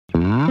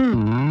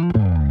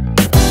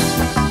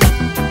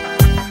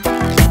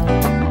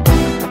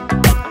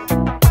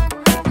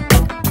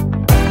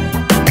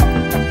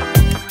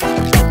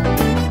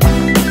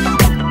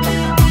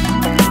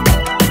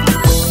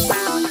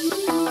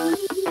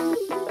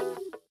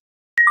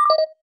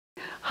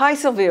Hi,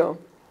 Silvio.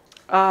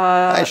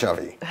 Hi,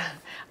 Shafi.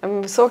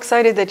 I'm so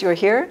excited that you're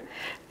here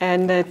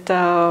and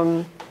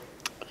that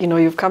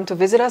you've come to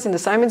visit us in the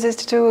Simons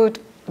Institute,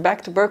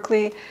 back to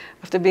Berkeley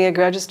after being a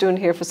graduate student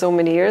here for so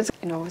many years.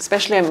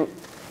 Especially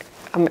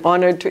I'm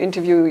honored to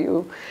interview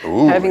you.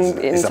 Ooh,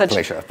 it's a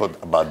pleasure.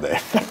 Put about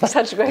that.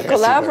 Such a great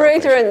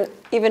collaborator and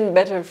even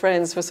better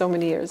friends for so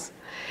many years.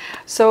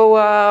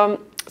 So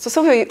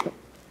Silvio,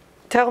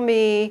 tell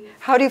me,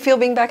 how do you feel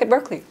being back at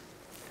Berkeley?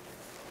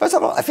 First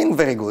of all, I think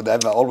very good. I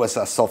have always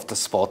a soft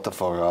spot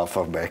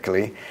for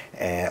Berkeley,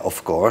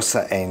 of course,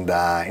 and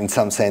in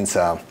some sense,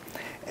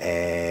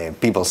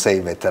 people say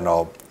that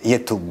you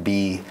have to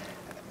be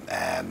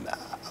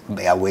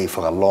away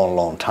for a long,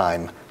 long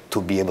time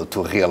to be able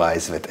to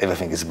realize that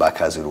everything is back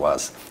as it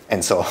was.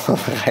 And so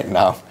right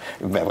now,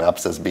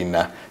 perhaps it's been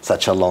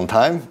such a long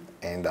time,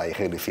 and I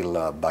really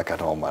feel back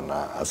at home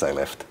as I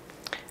left.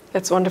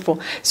 That's wonderful.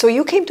 So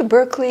you came to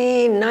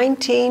Berkeley in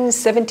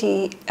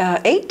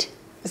 1978?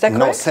 Is that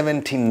correct? No,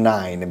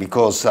 79,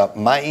 because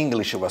my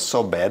English was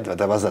so bad that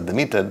I was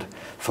admitted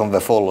from the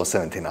fall of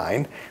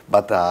 79.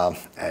 But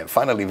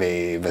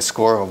finally, the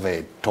score of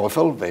the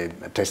TOEFL, the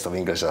test of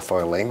English as a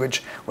foreign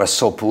language, was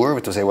so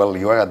poor to say, well,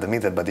 you are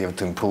admitted, but you have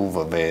to improve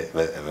the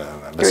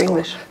score.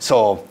 English.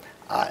 So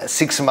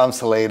 6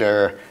 months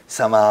later,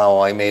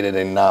 somehow I made it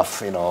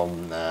enough,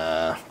 on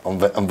the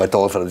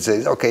TOEFL that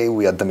says, okay,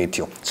 we admit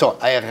you. So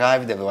I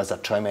arrived, there was a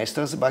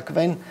trimesters back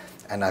then.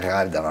 And I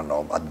arrived, I don't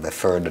know, at the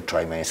third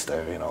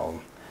trimester,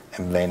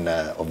 and then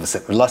of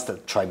the last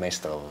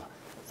trimester of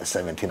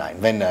 79.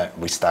 Then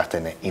we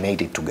started in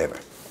 80 together.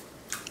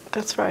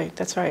 That's right,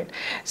 that's right.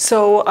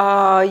 So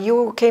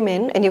you came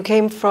in, and you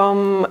came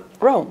from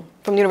Rome,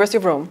 from the University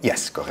of Rome.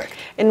 Yes, correct.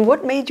 And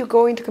what made you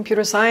go into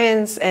computer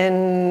science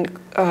and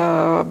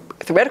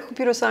theoretical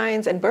computer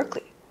science and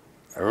Berkeley?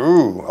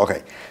 Ooh,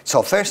 okay.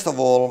 So first of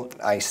all,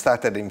 I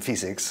started in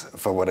physics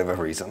for whatever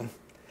reason.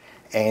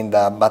 And,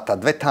 but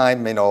at that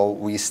time,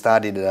 we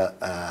studied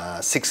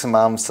 6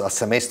 months, a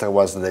semester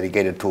was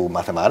dedicated to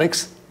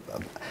mathematics.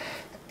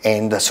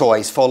 And so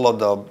I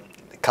followed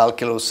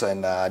calculus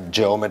and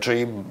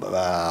geometry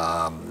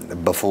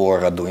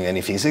before doing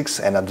any physics.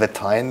 And at that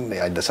time,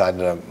 I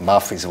decided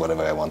math is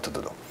whatever I wanted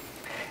to do.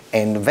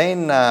 And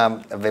then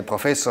the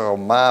professor of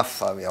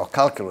math, or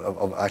calculus,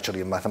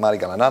 actually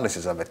mathematical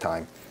analysis at the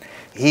time,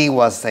 he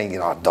was saying,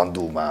 don't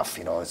do math,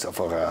 it's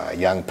for a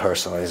young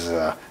person,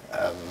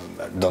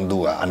 don't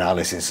do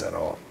analysis,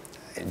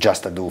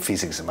 just do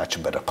physics,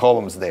 much better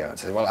problems there. I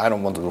said, well, I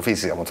don't want to do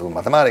physics, I want to do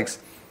mathematics.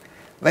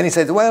 Then he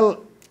said,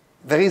 well,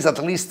 there is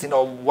at least,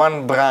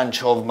 one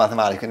branch of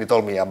mathematics, and he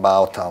told me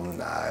about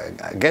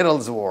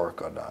Gödel's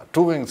work, or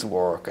Turing's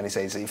work, and he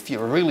says, if you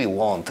really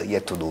want, you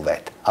have to do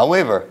that.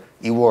 However,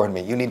 he warned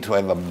me, you need to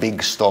have a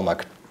big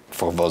stomach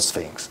for those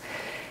things.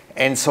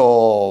 And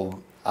so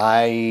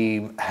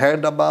I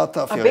heard about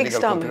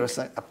theoretical computer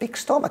science. A big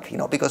stomach,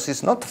 because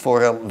it's not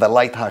for the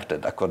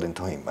light-hearted, according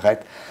to him,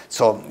 right?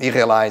 So he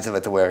realized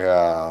that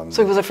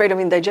so he was afraid of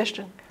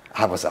indigestion?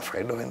 I was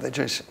afraid of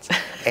indigestion.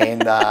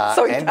 And,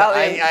 so and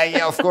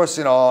I, of course,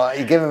 he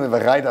gave me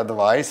the right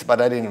advice,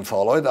 but I didn't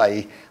follow it.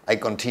 I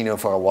continued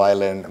for a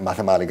while in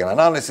mathematical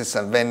analysis,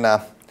 and then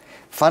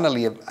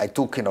finally, I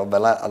took, the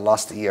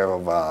last year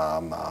of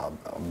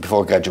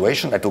before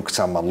graduation, I took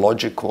some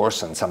logic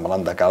course and some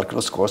lambda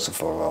calculus course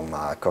from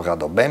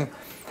Corrado BEM,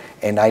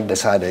 and I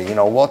decided,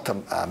 what,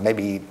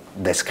 maybe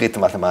discrete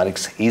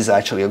mathematics is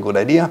actually a good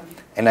idea,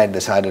 and I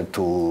decided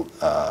to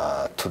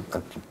have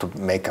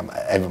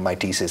my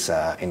thesis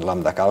in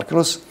lambda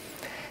calculus.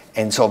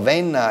 And so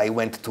then I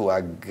went to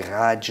a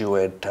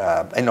graduate,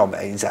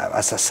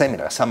 as a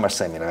seminar, summer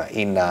seminar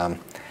in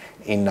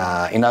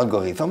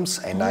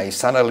algorithms, and I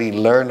suddenly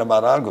learned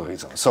about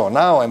algorithms. So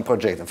now I'm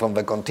projecting from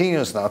the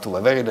continuous now to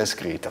a very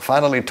discrete,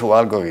 finally to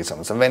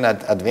algorithms. And then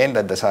at the end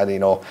I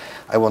decided,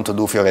 I want to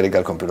do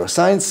theoretical computer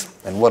science,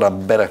 and what a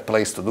better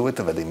place to do it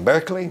than in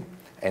Berkeley.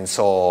 And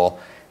so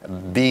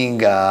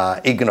being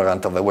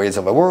ignorant of the ways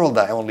of the world,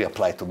 I only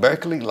applied to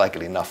Berkeley.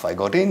 Luckily enough, I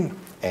got in,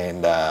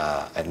 and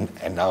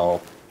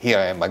now here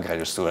I am a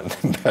graduate student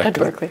in Berkeley. At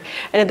Berkeley.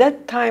 And at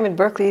that time in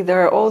Berkeley,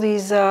 there are all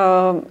these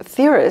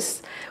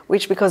theorists,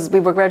 which, because we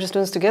were graduate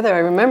students together, I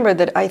remember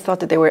that I thought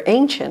that they were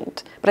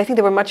ancient, but I think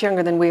they were much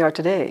younger than we are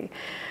today.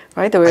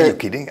 Right? Are you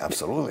kidding?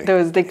 Absolutely. There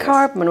was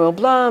Descartes, yes. Manuel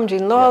Blum,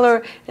 Jean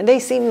Lawler, yes. And they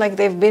seem like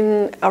they've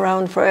been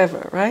around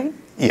forever, right?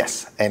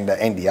 Yes,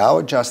 and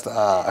Yao just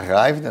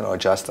arrived,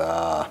 just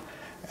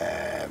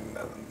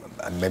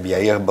maybe a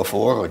year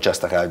before, or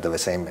just arrived the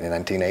same in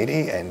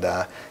 1980, and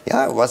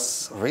yeah, it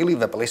was really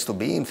the place to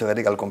be in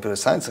theoretical computer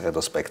science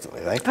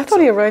retrospectively, right? I thought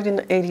he arrived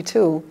in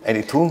 82.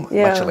 82?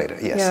 Yeah. Much later,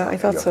 yes. Yeah, I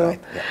thought so. Right.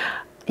 Yeah.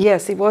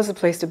 Yes, it was a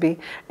place to be.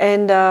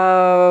 And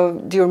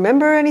do you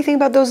remember anything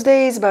about those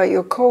days, about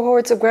your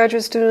cohorts of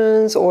graduate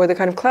students, or the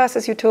kind of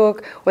classes you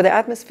took, or the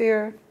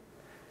atmosphere?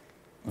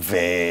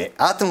 the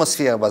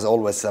atmosphere was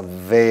always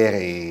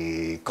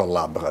very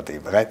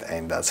collaborative, right?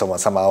 And so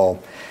somehow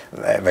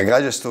the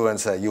graduate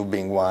students, you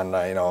being one,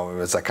 you know, it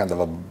was a kind of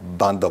a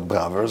band of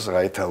brothers,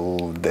 right,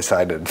 who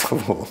decided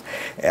to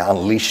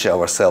unleash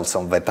ourselves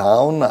on the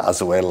town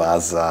as well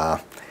as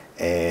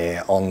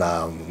on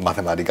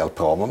mathematical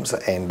problems.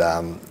 And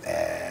I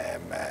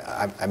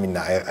mean,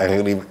 I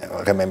really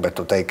remember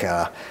to take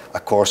a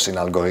course in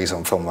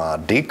algorithm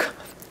from Dick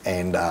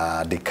and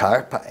Dick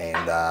Karp,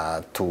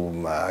 and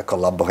to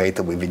collaborate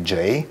with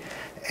Vijay.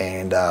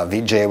 And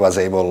Vijay was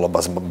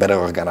better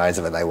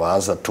organized than I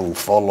was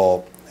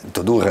to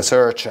do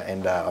research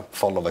and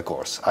follow the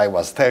course. I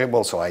was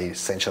terrible, so I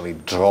essentially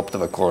dropped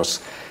the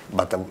course.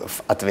 But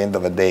at the end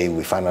of the day,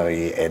 we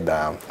finally had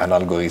an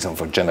algorithm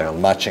for general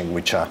matching,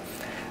 which we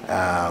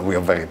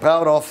are very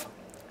proud of,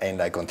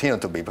 and I continue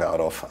to be proud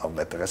of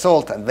that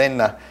result. And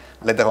then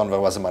later on, there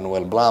was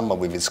Manuel Blum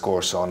with his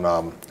course on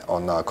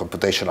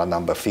computational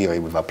number theory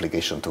with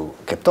application to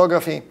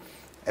cryptography.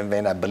 And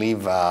then I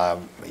believe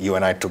you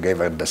and I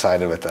together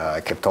decided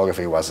that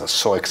cryptography was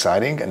so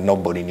exciting and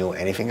nobody knew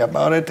anything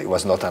about it. It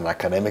was not an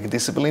academic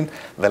discipline.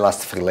 The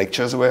last 3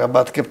 lectures were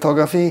about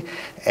cryptography.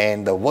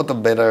 And what a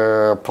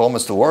better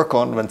promise to work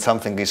on when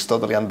something is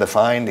totally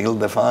undefined,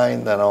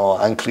 ill-defined, you know,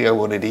 unclear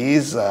what it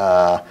is.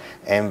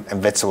 And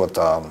that's what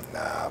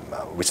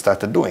we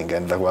started doing.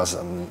 And there was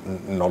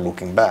no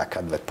looking back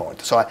at that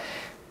point. So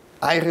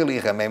I really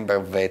remember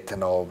that, you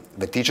know,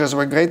 the teachers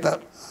were great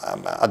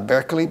at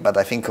Berkeley, but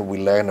I think we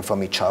learned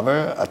from each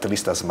other at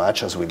least as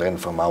much as we learned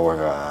from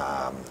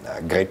our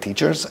great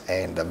teachers,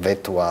 and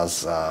that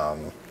was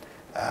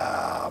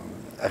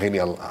really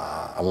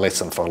a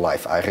lesson for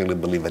life. I really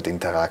believe that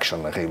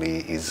interaction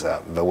really is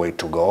the way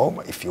to go,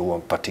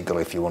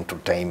 particularly if you want to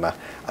tame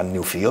a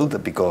new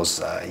field,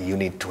 because you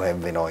need to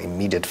have, you know,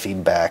 immediate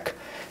feedback,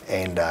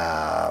 and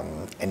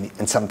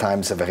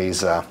sometimes there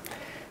is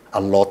a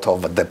lot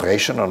of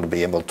depression on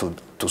being able to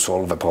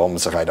solve the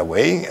problems right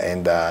away.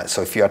 And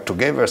so if you are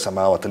together,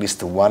 somehow at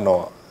least one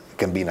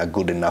can be in a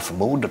good enough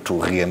mood to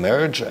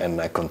re-emerge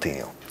and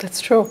continue. That's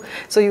true.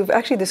 So you've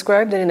actually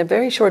described that in a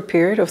very short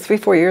period of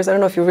 3-4 years, I don't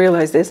know if you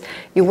realize this,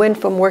 you went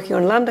from working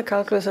on lambda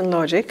calculus and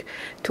logic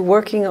to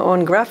working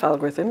on graph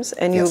algorithms.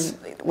 And yes,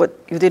 what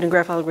you did in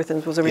graph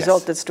algorithms was a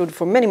result that stood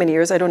for many, many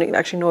years. I don't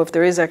actually know if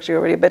there is actually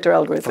already a better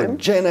algorithm.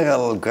 For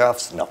general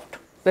graphs, no.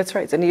 That's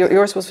right, and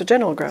yours was for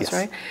general graphs, yes,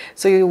 right?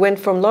 So you went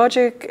from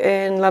logic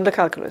and lambda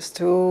calculus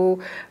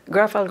to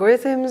graph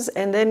algorithms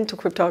and then to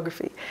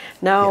cryptography.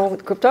 Now,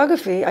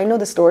 cryptography, I know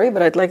the story,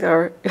 but I'd like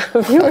our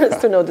viewers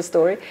to know the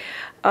story.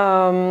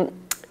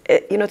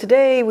 You know,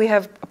 today we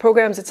have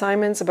programs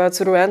assignments about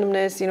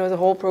pseudo-randomness, you know, the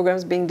whole program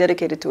is being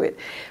dedicated to it.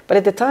 But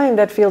at the time,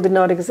 that field did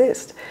not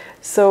exist.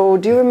 So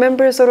do you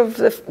remember sort of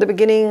the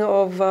beginning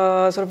of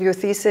sort of your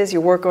thesis,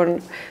 your work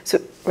on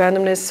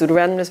randomness,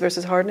 pseudo-randomness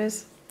versus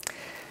hardness?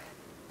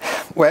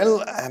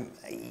 Well,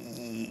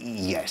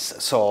 yes.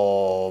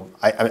 So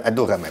I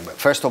do remember.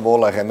 First of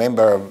all, I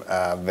remember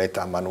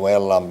that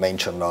Manuel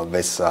mentioned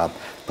this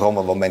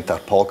problem of mental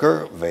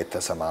poker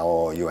that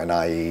somehow you and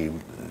I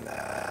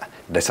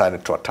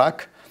decided to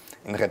attack.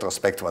 In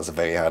retrospect, it was a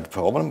very hard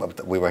problem,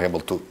 but we were able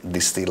to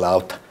distill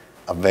out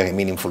a very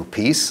meaningful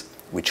piece,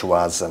 which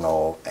was, you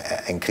know,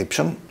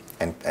 encryption.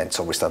 And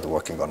so we started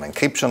working on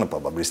encryption,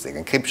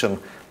 probabilistic encryption,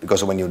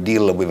 because when you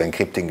deal with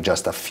encrypting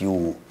just a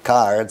few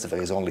cards,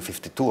 there is only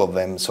 52 of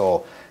them,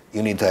 so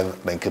you need to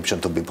have the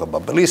encryption to be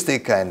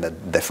probabilistic and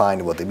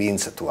define what it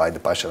means to hide the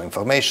partial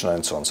information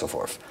and so on and so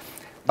forth.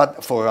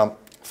 But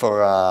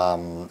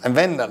and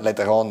then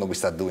later on we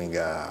start doing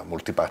a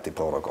multi-party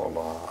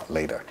protocol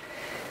later.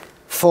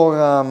 For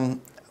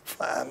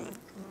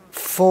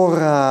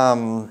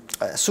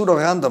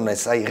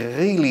pseudo-randomness, I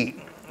really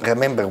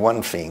remember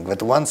one thing,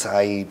 that once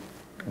I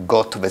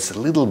got these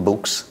little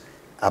books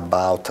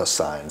about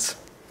science.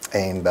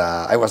 And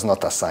I was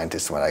not a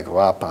scientist when I grew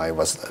up. I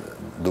was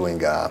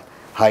doing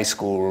high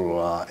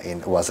school,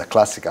 it was a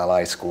classical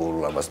high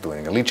school. I was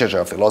doing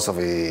literature,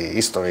 philosophy,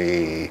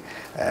 history,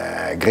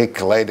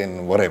 Greek,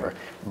 Latin, whatever.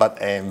 But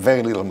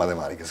very little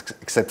mathematics,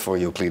 except for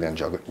Euclidean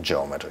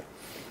geometry.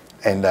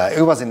 And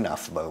it was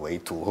enough, by the way,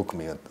 to hook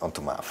me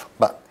onto math.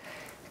 But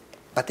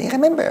I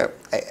remember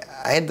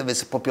I had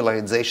this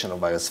popularization of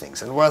various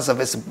things. And it was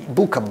this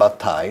book about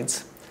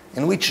tides,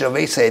 in which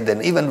they said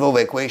that even though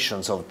the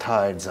equations of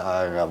tides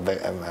are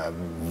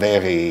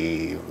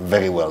very,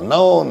 very well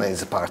known,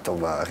 it's part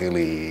of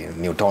really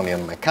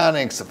Newtonian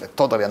mechanics,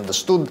 totally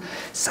understood,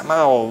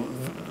 somehow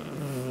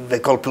the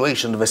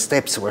calculation, the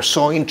steps were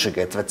so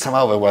intricate that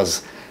somehow there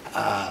was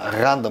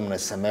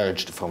randomness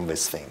emerged from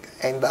this thing.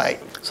 And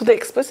so they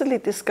explicitly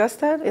discussed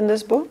that in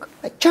this book?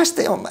 Just,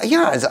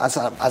 yeah, as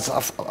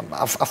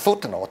a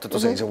footnote to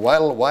say,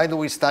 well, why do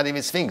we study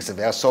these things?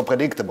 They are so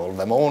predictable.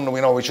 The moon,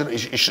 you know,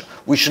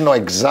 we should know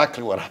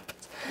exactly what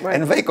happens. Right.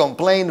 And they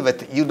complain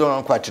that you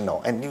don't quite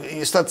know. And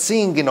you start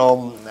seeing, you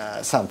know,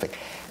 something.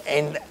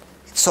 And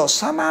so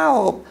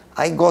somehow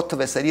I got to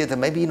this idea that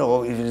maybe, you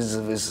know, it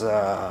is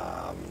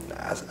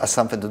has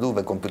something to do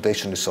with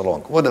computation is so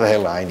long. What the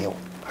hell I knew?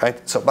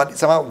 right? So, but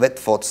somehow that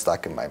thought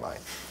stuck in my mind.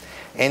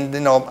 And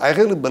I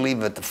really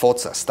believe that the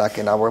thoughts are stuck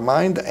in our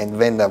mind, and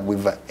then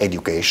with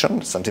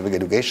education, scientific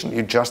education,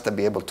 you just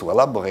be able to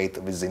elaborate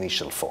with the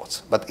initial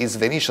thoughts. But it's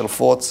the initial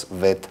thoughts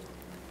that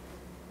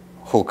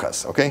hook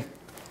us, okay?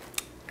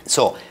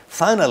 So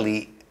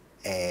finally,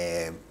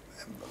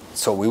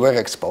 so we were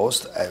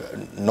exposed,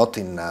 not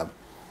in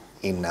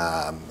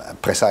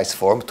precise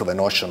form, to the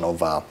notion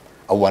of a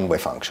one-way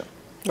function.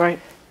 Right.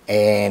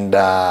 And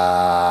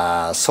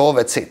so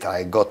that's it.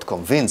 I got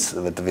convinced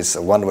that this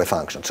one-way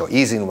function, so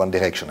easy in one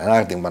direction and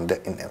hard in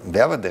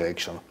the other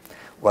direction,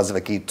 was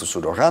the key to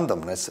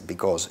pseudo-randomness,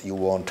 because you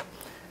want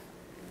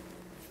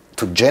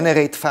to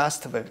generate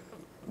fast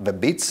the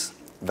bits,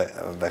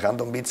 the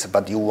random bits,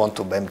 but you want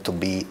them to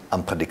be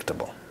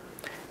unpredictable.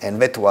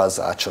 And that was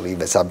actually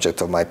the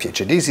subject of my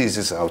PhD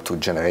thesis, how to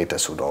generate a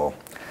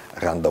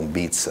pseudo-random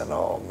bits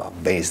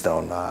based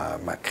on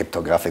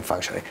cryptographic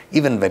function.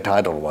 Even the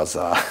title was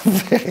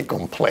very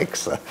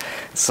complex.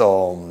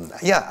 So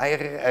yeah,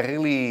 I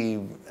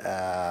really,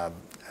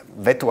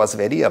 that was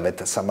the idea,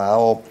 that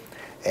somehow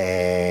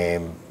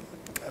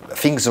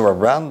things were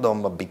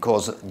random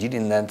because you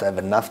didn't have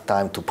enough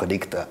time to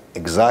predict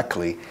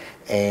exactly.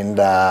 And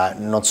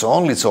not so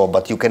only so,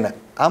 but you can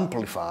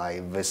amplify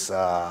this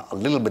a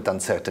little bit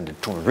uncertainty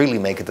to really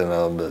make it a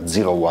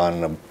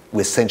 0-1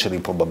 with essentially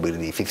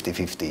probability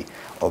 50-50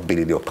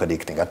 ability of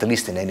predicting, at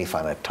least in any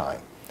finite time.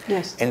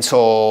 Yes. And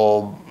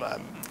so,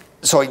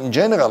 so in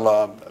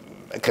general,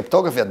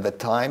 cryptography at that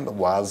time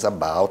was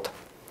about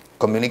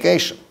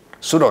communication.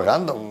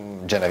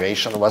 Pseudo-random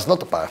generation was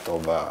not a part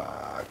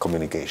of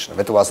communication.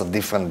 That was a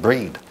different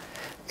breed.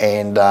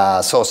 And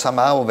so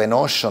somehow the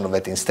notion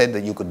that instead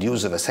that you could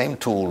use the same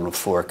tool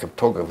for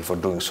cryptography for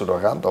doing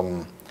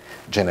pseudo-random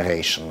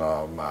generation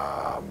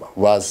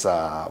was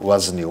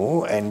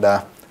new. And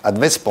at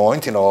this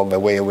point, the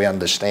way we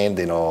understand,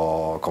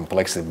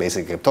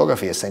 complexity-based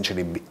cryptography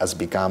essentially has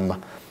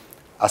become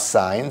a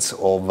science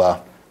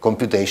of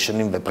computation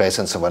in the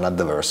presence of an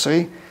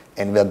adversary.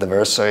 And the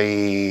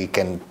adversary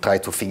can try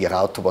to figure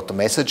out what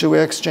message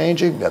we're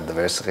exchanging. The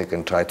adversary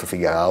can try to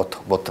figure out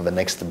what the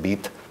next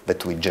bit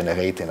that we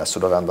generate in a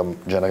pseudo-random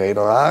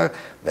generator are.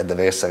 The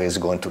adversary is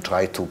going to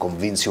try to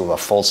convince you of a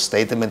false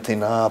statement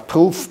in a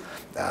proof.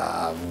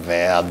 The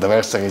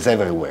adversary is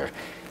everywhere.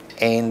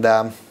 And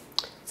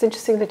it's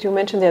interesting that you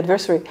mentioned the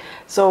adversary.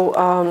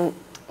 So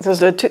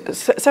there's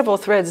several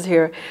threads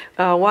here.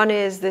 One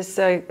is this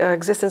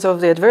existence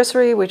of the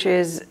adversary, which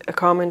is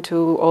common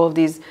to all of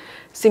these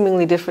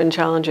seemingly different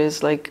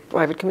challenges like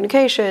private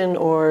communication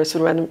or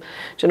pseudo-random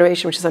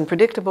generation, which is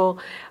unpredictable.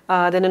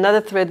 Then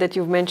another thread that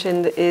you've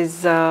mentioned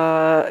is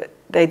the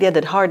idea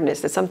that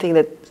hardness, that something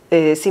that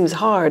seems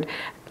hard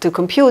to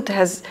compute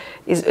is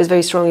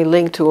very strongly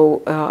linked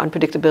to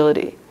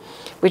unpredictability,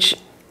 which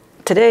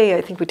today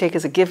I think we take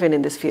as a given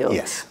in this field.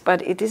 Yes.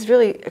 But it is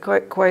really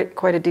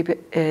quite a deep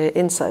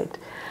insight.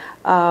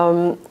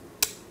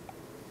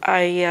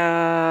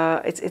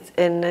 I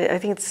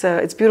think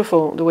it's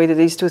beautiful the way that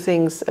these two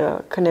things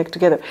connect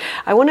together.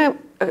 I want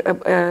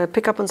to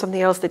pick up on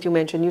something else that you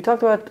mentioned. You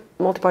talked about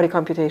multi-party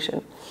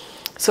computation.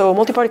 So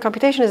multi-party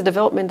computation is a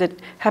development that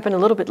happened a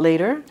little bit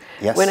later,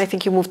 yes, when I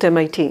think you moved to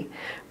MIT,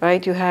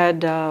 right? You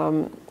had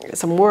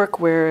some work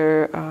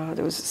where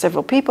there was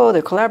several people,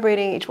 they're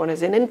collaborating, each one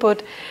has an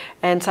input,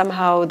 and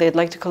somehow they'd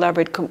like to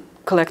collaborate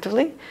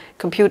collectively,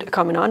 compute a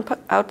common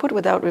output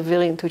without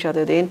revealing to each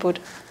other the input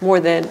more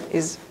than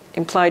is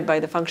implied by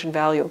the function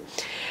value.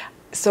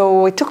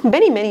 So it took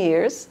many, many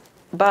years,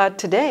 but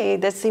today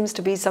that seems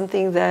to be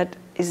something that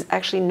is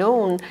actually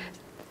known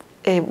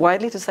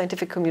widely to the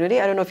scientific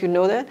community. I don't know if you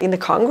know that. In the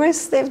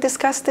Congress, they've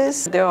discussed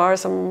this. There are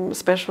some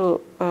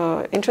special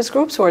interest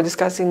groups who are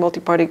discussing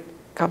multi-party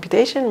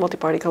computation,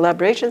 multi-party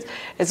collaborations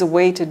as a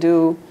way to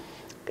do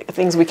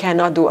things we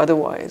cannot do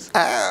otherwise.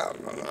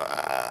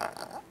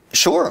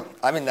 Sure.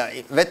 I mean,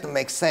 that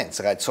makes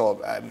sense, right?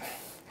 So,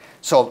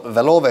 so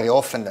the law very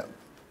often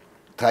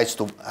tries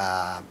to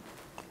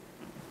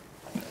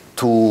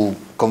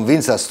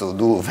convince us to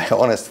do the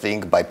honest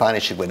thing by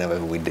punishing whenever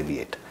we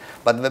deviate.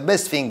 But the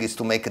best thing is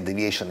to make a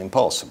deviation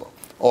impossible.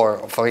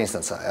 Or, for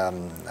instance,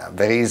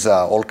 there is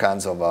all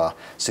kinds of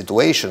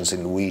situations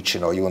in which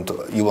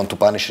you want to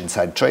punish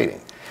inside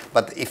trading.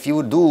 But if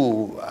you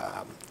do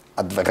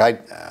at the right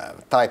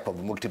type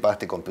of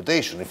multi-party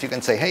computation, if you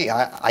can say, hey,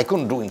 I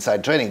couldn't do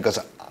inside trading because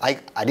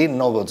I didn't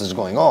know what is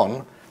going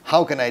on,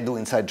 how can I do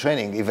inside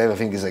trading if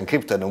everything is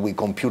encrypted and we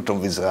compute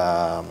on this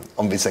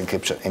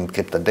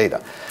encrypted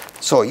data?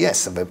 So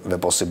yes, the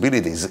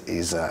possibility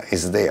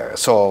is there.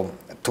 So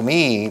to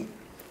me,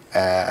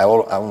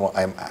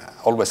 I'm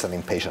always an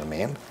impatient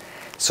man.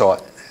 So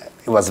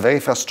it was very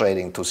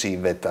frustrating to see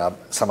that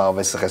somehow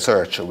this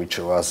research, which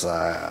was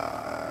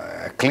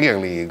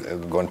clearly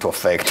going to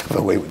affect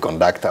the way we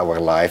conduct our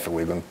life,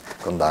 we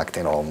conduct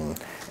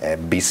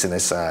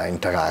business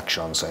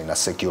interactions in a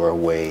secure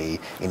way,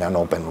 in an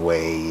open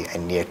way,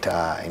 and yet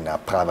in a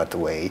private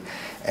way,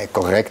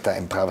 correct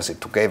and privacy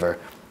together.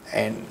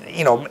 And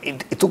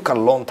it took a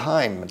long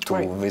time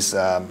to this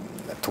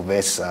to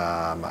these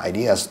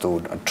ideas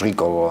to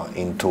trickle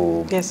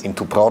into Yes.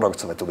 into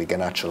products that we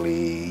can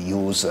actually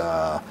use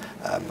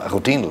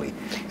routinely.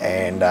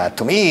 And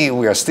to me,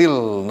 we are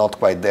still not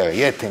quite there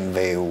yet in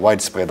the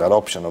widespread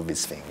adoption of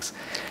these things.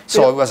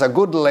 So it was a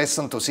good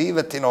lesson to see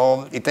that,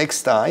 it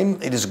takes time.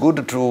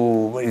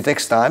 It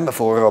takes time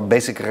for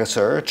basic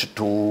research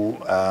to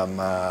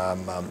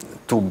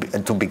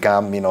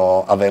become,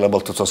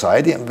 available to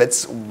society. And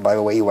that's, by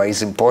the way, why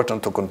it's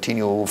important to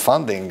continue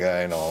funding,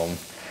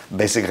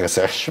 basic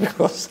research,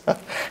 because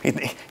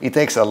it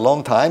takes a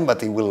long time,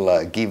 but it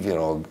will give,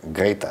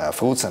 great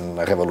fruits and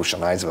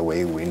revolutionize the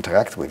way we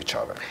interact with each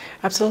other.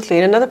 Absolutely.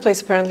 In another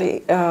place, apparently,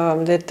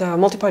 that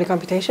multi-party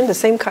computation, the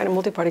same kind of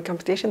multi-party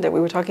computation that we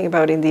were talking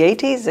about in the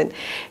 80s and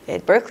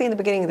at Berkeley in the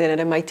beginning, then at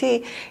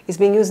MIT, is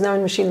being used now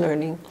in machine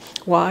learning.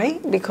 Why?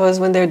 Because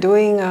when they're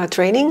doing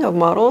training of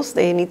models,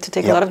 they need to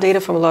take a lot of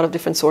data from a lot of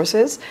different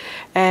sources,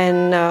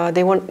 and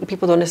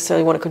people don't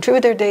necessarily want to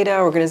contribute their data,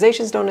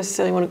 organizations don't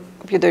necessarily want to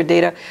compute their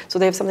data, so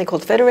they have something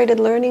called federated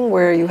learning,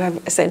 where you have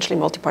essentially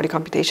multi-party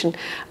computation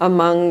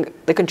among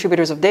the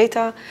contributors of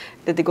data,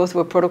 that they go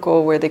through a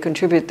protocol where they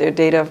contribute their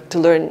data to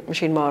learn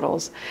machine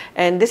models.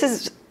 And this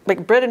is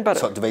like bread and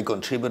butter. So do they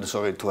contribute,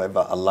 to have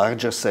a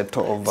larger set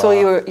of... So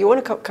you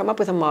want to come up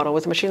with a model,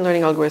 with a machine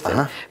learning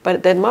algorithm,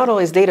 but that model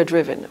is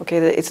data-driven, okay?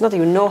 It's not that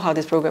you know how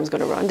this program is going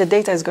to run. The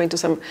data is going to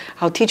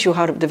somehow teach you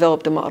how to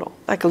develop the model,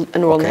 like a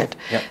neural net.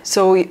 Yeah.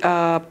 So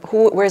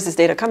where is this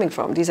data coming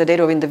from? These are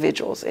data of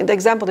individuals. And the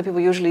example that people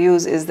usually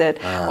use is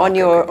that on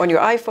your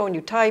iPhone,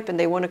 you type, and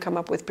they want to come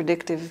up with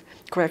predictive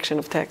correction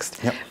of text.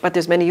 Yep. But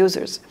there's many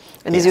users,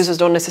 and these users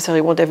don't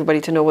necessarily want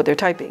everybody to know what they're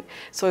typing.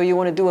 So you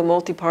want to do a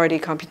multi-party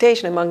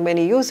computation among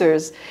many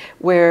users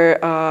where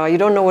you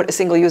don't know what a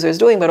single user is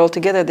doing, but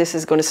altogether this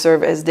is going to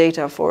serve as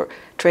data for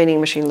training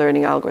machine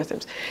learning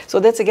algorithms. So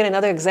that's again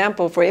another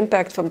example for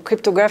impact from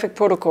cryptographic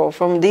protocol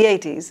from the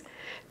 80s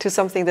to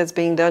something that's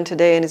being done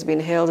today and is being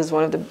hailed as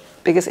one of the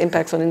biggest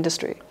impacts on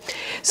industry.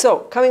 So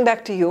coming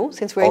back to you,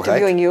 since we're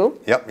interviewing you.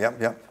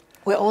 Yep.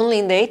 We're only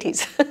in the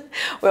 80s.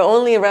 We're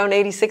only around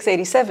 86,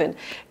 87.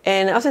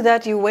 And after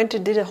that, you went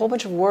and did a whole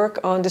bunch of work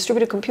on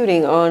distributed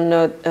computing,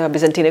 on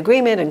Byzantine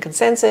agreement and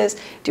consensus.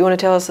 Do you want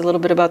to tell us a little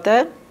bit about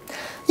that?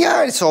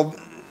 Yeah, so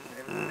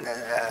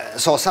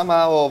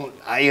somehow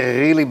I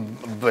really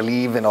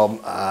believe,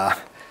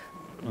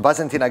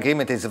 Byzantine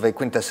agreement is the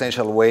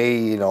quintessential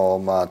way,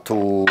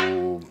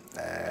 to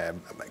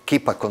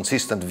keep a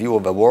consistent view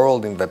of the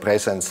world in the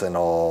presence, in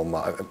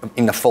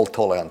a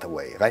fault-tolerant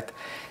way, right?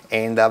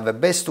 And the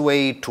best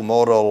way to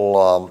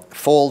model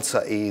faults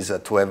is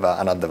to have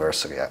an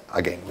adversary.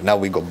 Again, now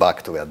we go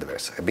back to the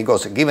adversary.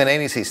 Because given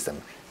any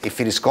system, if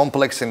it is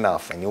complex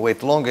enough and you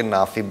wait long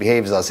enough, it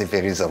behaves as if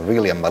it is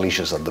really a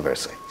malicious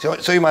adversary.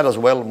 So you might as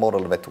well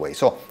model that way.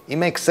 So it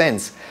makes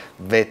sense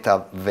that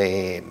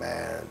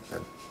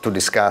to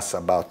discuss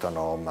about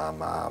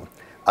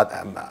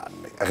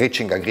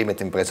reaching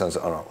agreement in presence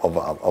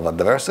of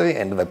adversary,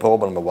 and the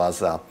problem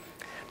was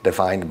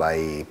defined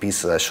by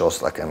Peace,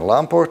 Shostak, and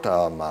Lamport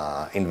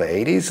in the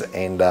 80s,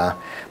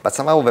 but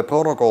somehow the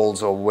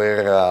protocols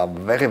were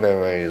very,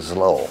 very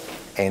slow,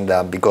 and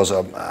because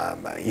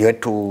you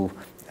had to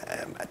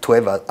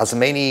have as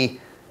many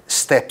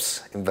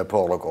steps in the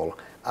protocol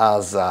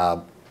as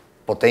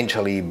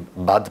potentially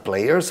bad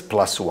players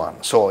plus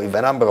one. So if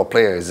the number of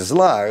players is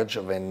large,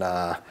 then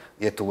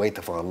you have to wait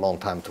for a long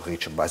time to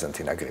reach a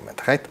Byzantine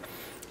agreement, right?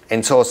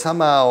 And so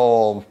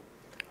somehow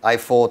I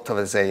thought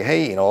to say,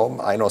 hey,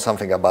 I know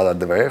something about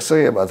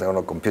adversary,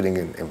 about computing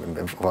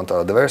in front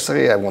of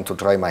adversary. I want to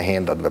try my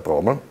hand at the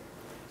problem.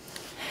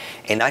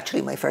 And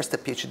actually, my first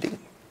PhD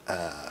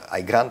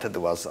I granted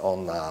was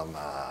on a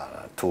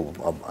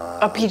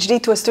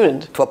PhD to a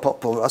student. To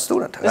a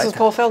student. This is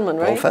Paul Feldman,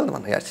 right? Paul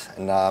Feldman, yes.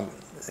 And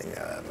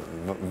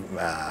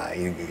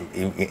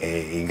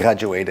he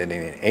graduated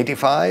in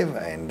 '85,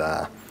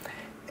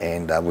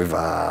 and with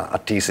a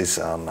thesis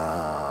on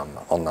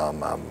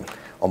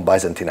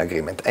Byzantine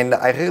agreement, and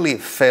I really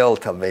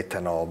felt that,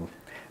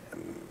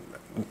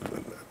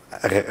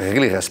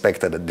 really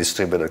respected the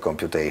distributed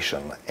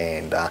computation,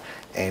 and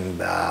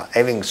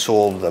having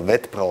solved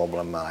that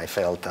problem, I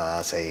felt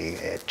as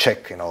a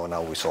check,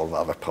 now we solve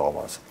other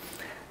problems.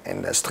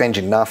 And strange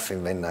enough,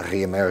 when I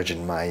re-emerged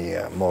in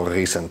my more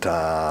recent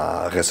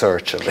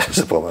research, there's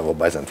a problem of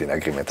Byzantine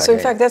agreement. So in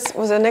fact, that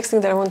was the next thing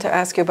that I wanted to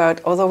ask you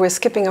about, although we're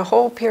skipping a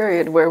whole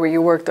period where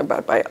you worked on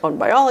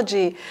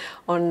biology,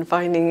 on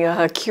finding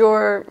a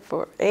cure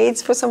for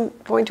AIDS for some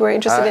point you were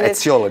interested in it.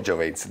 Etiology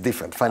of AIDS,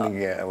 different.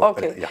 Finding,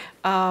 okay. Yeah.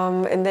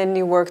 And then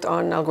you worked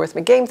on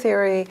algorithmic game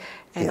theory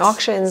and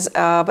auctions.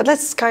 But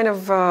let's kind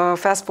of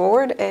fast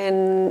forward.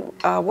 And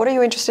what are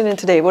you interested in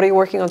today? What are you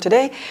working on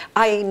today?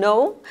 I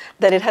know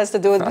that it has to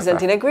do with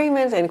Byzantine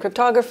agreement and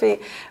cryptography,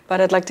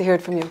 but I'd like to hear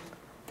it from you.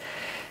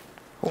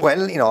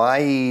 Well,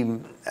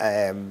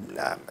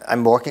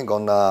 I'm working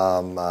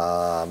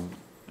on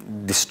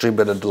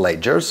distributed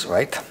ledgers,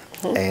 right?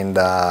 And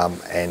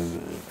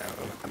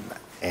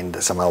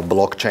somehow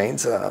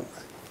blockchains,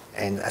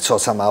 and so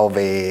somehow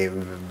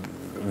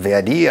the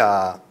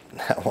idea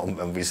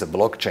with the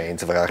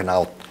blockchains, there are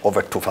now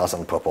over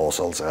 2,000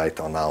 proposals, right,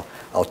 on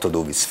how to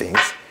do these things.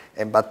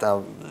 But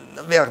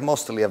they are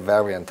mostly a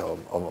variant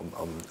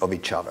of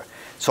each other.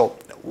 So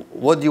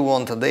what do you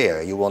want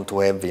there? You want to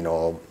have,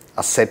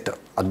 a set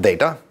of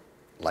data,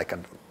 like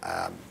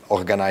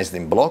organized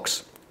in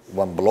blocks,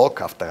 one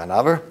block after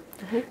another,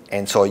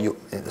 and so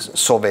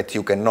that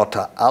you cannot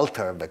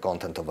alter the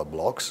content of the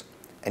blocks,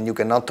 and you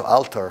cannot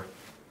alter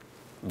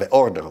the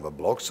order of the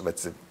blocks, so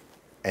that's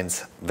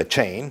ends the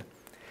chain.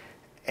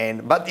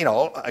 But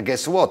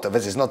guess what?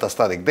 This is not a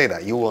static data.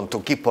 You want to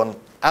keep on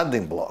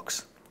adding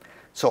blocks.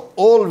 So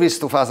all these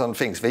 2,000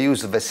 things, they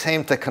use the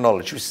same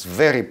technology, which is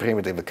very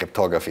primitive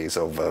cryptographies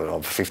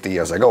of 50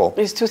 years ago.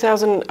 It's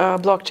 2,000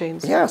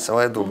 blockchains. Yeah,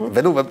 so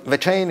the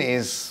chain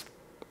is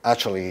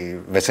actually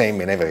the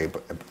same in every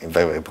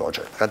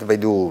project. Right? They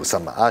do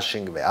some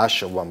hashing. The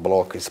hash of one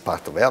block is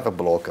part of the other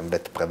block, and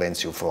that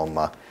prevents you from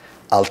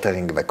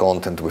altering the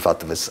content without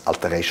this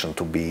alteration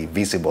to be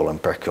visible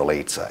and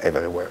percolates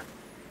everywhere.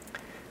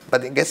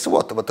 But guess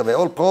what? But the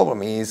whole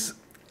problem is,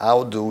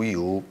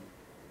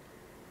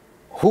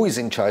 who is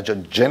in charge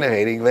of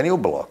generating the new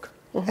block?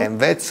 And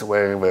that's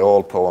where the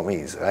whole problem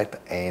is, right?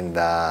 And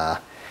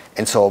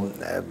so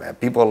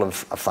people have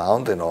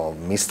found,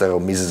 Mr. or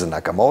Mrs.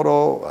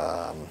 Nakamoto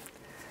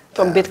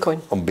on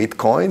Bitcoin. On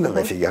Bitcoin, and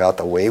they figure out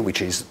a way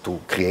which is to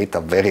create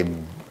a very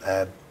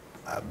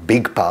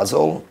big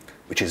puzzle,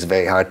 which is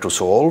very hard to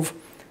solve.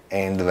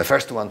 And the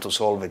first one to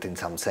solve it, in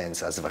some sense,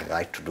 has the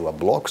right to do a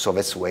block. So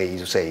that's why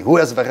you say, who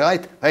has the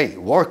right? Hey,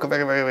 work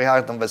very, very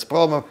hard on this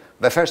problem.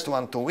 The first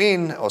one to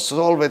win or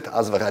solve it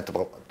has the right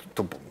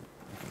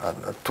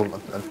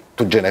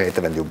to generate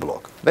a new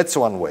block. That's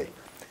one way.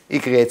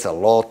 It creates a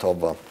lot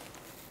of,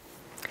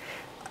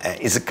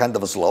 it's kind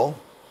of slow,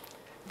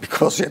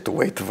 because you have to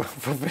wait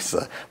for this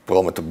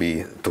problem to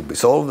be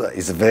solved.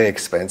 It's very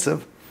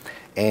expensive.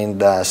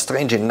 And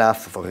strange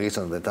enough, for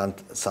reasons that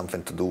have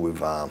something to do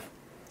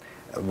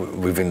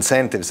with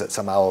incentives, that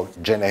somehow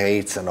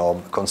generates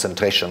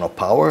concentration of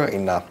power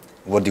in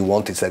what you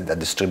want is that the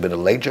distributed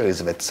ledger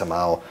is that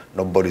somehow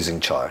nobody's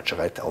in charge,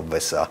 right, of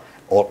this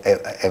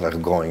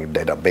ever-growing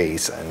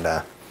database,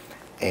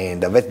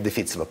 and that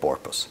defeats the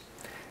purpose.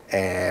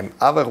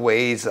 Other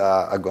ways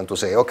are going to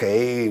say,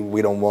 okay,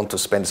 we don't want to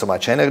spend so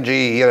much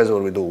energy. Here's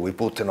what we do: we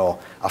put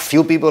a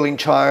few people in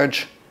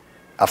charge,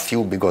 a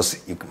few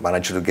because you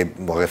manage to get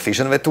more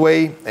efficient that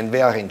way, and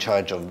they are in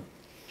charge of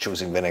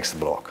choosing the next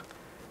block.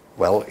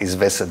 Well, is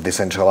this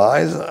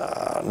decentralized?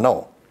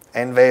 No.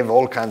 And they have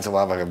all kinds of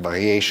other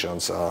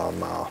variations,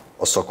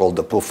 also called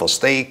the proof of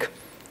stake,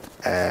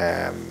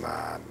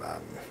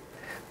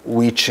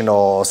 which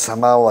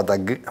somehow at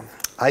the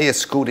highest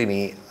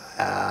scrutiny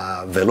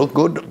they look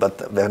good,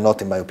 but they're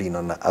not, in my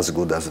opinion, as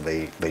good as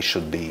they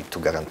should be to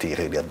guarantee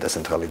really a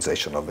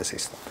decentralization of the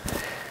system.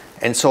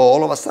 And so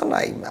all of a sudden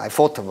I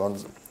thought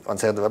once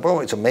I had the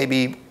problem, so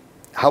maybe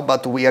how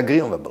about we agree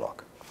on the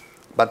block?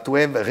 But to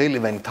have really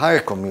the entire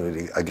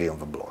community agree on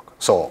the block.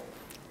 So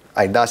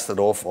I dusted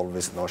off all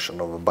this notion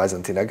of a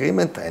Byzantine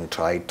agreement and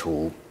tried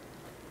to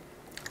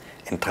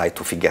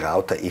figure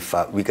out if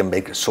we can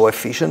make it so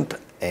efficient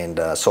and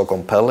so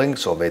compelling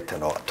so that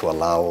to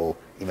allow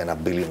even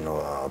 1 billion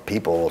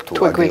people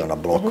to agree on a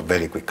block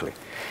very quickly,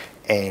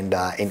 and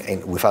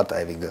without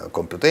having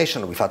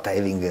computation, without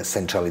having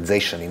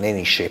centralization in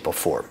any shape or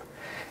form.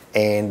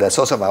 And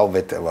so somehow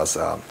that was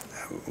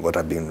what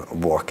I've been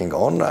working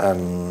on,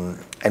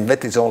 and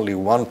that is only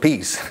one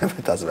piece.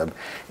 The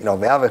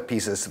other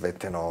pieces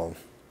that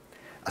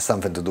has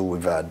something to do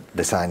with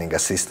designing a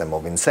system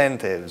of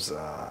incentives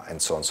and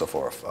so on and so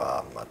forth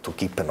to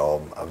keep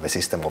the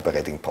system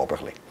operating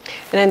properly.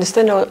 And I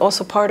understand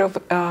also part of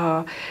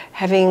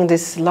having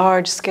this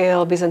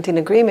large-scale Byzantine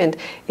agreement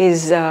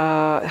is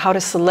how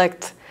to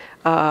select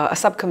a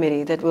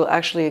subcommittee that will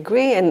actually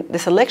agree, and the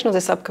selection of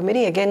the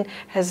subcommittee again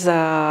has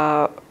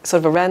sort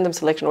of a random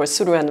selection or a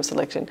pseudo-random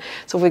selection.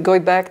 So if we go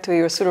back to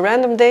your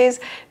pseudo-random days,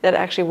 that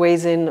actually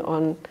weighs in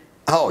on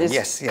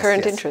this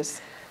current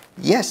interest.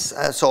 Yes,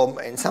 so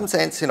in some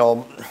sense,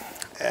 rather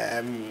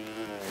than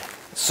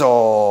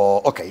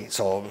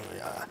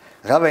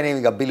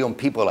having 1 billion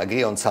people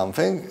agree on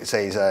something, it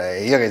says,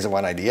 here is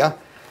one idea.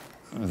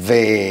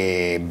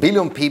 The 1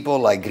 billion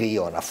people agree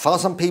on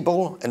 1,000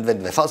 people, and then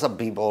the 1,000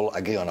 people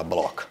agree on a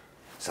block.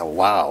 So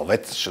wow,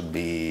 that should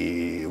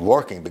be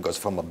working, because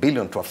from 1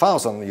 billion to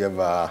 1,000, you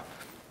have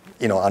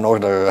an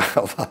order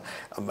of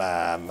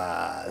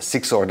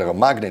 6 order of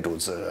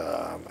magnitudes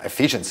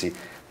efficiency.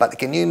 But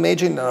can you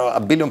imagine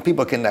 1 billion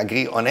people can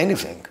agree on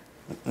anything?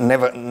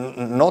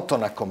 Not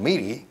on a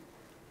committee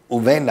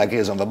who then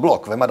agrees on the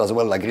block. They might as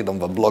well agree on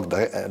the block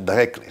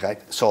directly,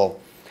 right? So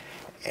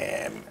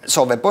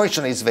the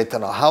question is that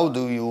how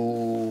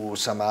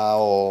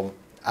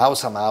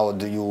somehow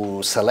do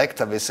you select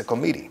this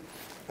committee?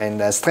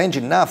 And strange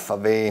enough,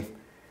 the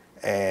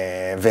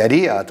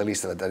idea, at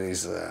least that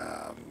is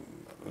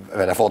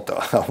that I thought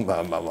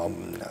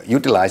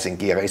utilizing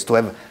here, is to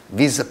have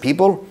these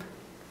people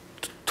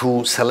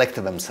to select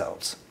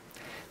themselves,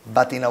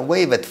 but in a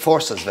way that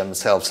forces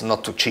themselves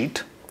not to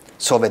cheat.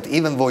 So that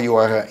even though you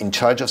are in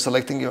charge of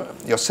selecting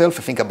yourself,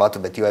 think about it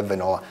that you have, you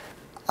know,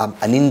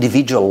 an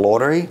individual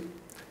lottery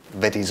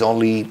that is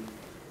only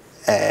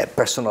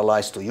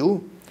personalized to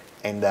you,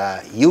 and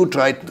you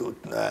try to,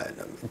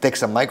 it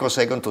takes a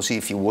microsecond to see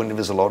if you win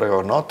this lottery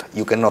or not.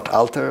 You cannot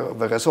alter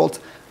the result.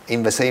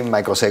 In the same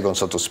microsecond,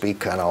 so to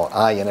speak, you know,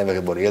 I and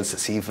everybody else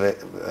see if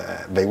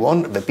they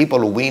won. The people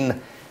who win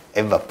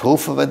have a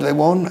proof that they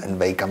won, and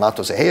they come out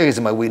to say, here is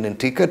my winning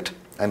ticket,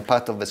 I'm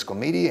part of this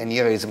committee, and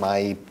here is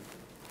my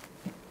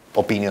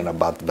opinion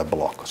about the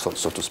block, so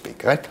to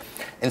speak, right?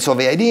 And so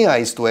the idea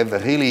is to have a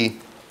really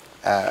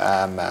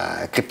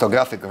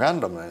cryptographic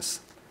randomness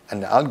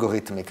and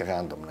algorithmic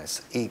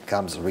randomness. It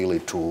comes really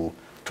to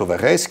the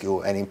rescue,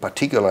 and in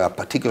particular, a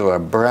particular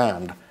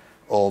brand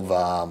of,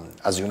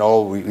 as you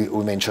know,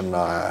 we mentioned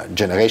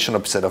generation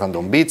of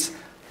pseudo-random bits.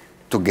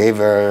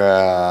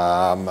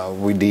 Together,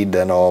 we did,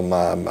 you know,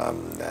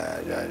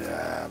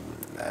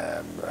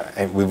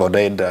 and we've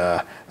ordered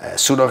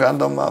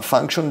pseudo-random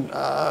function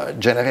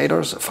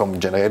generators from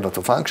generator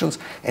to functions.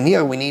 And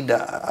here we need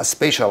a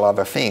special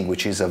other thing,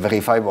 which is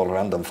verifiable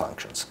random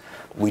functions,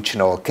 which, you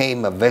know,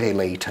 came very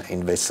late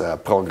in this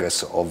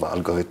progress of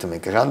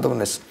algorithmic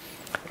randomness.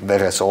 The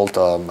result,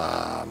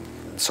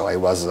 so I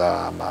was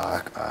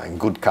in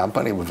good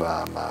company with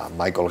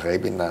Michael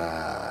Rabin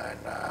and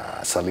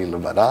Salil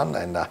Vadan,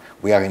 and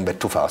we are in the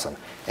 2000.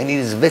 And it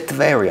is that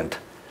variant,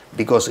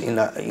 because in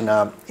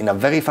a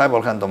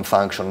verifiable random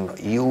function,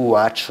 you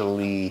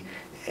actually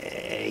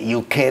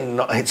you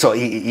can, so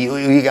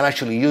you can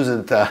actually use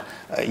it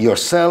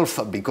yourself,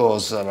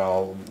 because, you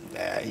know,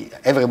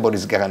 everybody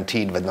is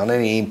guaranteed that on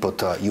any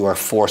input you are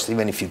forced,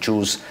 even if you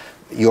choose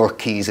your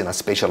keys in a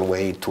special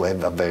way, to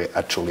have a very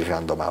actually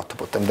random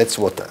output, and that's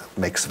what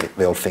makes the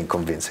whole thing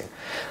convincing.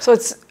 So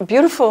it's a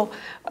beautiful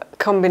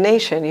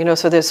combination, you know.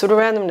 So there's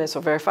pseudo-randomness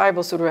or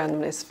verifiable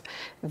pseudo-randomness.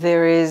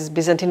 There is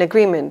Byzantine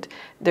agreement.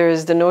 There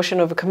is the notion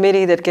of a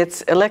committee that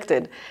gets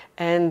elected,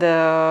 and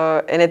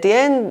at the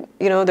end,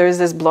 you know, there is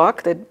this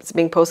block that's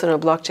being posted on a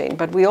blockchain.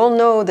 But we all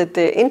know that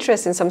the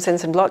interest, in some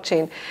sense, in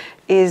blockchain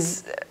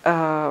is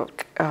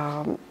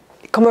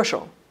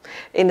commercial,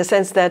 in the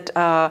sense that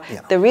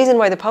the reason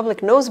why the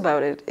public knows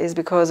about it is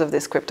because of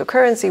this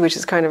cryptocurrency, which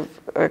has kind of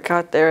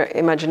caught their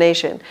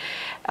imagination.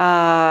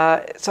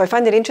 So I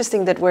find it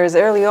interesting that whereas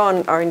early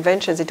on our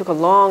inventions, it took a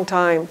long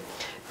time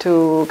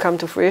to come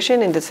to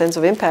fruition in the sense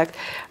of impact,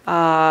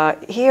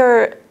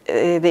 here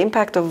the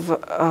impact of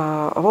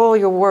all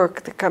your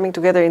work coming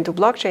together into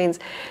blockchains,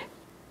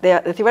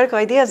 the theoretical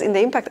ideas in the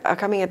impact are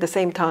coming at the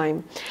same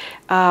time.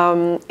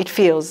 It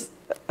feels.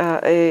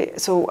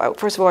 So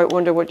first of all, I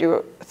wonder what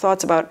your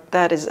thoughts about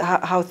that is,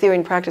 how theory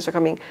and practice are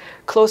coming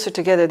closer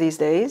together these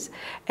days.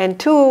 And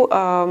two,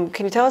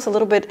 can you tell us a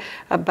little bit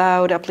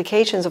about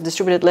applications of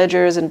distributed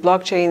ledgers and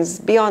blockchains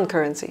beyond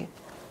currency?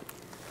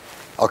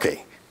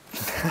 Okay.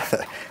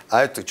 I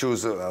have to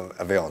choose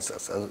the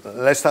answers.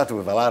 Let's start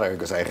with the latter,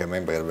 because I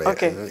remember.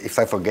 Okay. If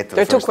I forget the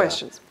there are first, two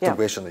questions. Two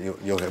questions.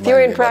 You remind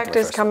theory me and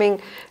practice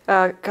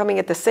about coming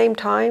at the same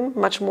time,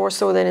 much more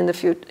so than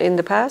in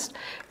the past.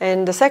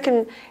 And the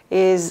second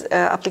is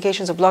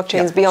applications of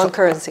blockchains beyond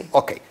currency.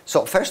 Okay.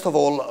 So first of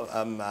all,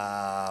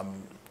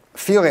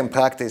 theory and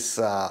practice.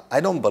 I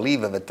don't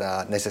believe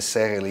that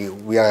necessarily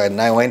we are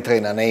now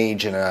entering an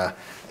age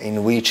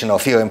in which, you know,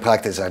 theory and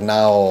practice are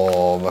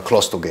now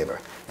close together.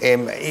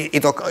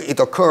 It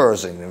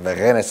occurs in the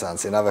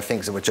Renaissance and other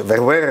things, which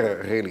there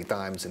were really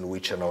times in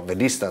which, you know, the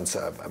distance,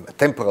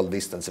 temporal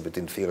distance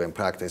between theory and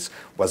practice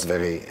was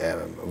very,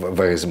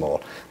 very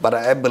small. But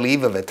I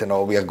believe that, you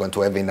know, we are going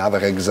to have in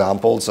other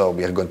examples, or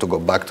we are going to go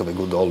back to the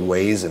good old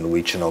ways in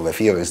which, you know, the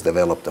theory is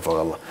developed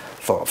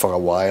for a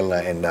while,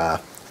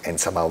 and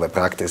somehow the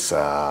practice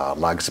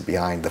lags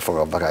behind for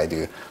a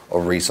variety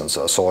of reasons,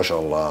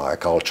 social,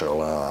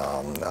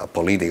 cultural,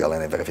 political,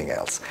 and everything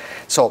else.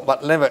 So,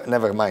 but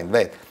never mind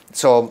that.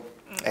 So,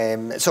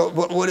 so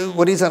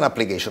what is an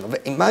application?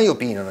 In my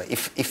opinion,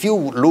 if you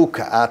look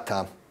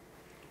at,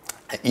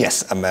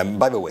 yes,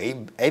 by the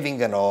way,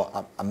 having, you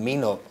know,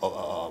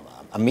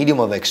 a medium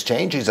of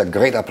exchange is a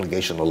great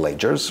application of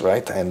ledgers,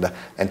 right? And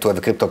to have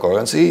a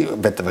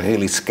cryptocurrency that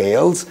really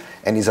scales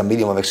and is a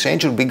medium of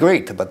exchange would be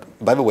great. But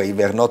by the way,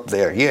 we're not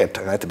there yet,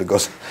 right?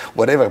 Because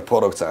whatever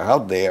products are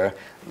out there,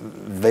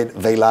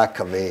 they lack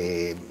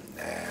the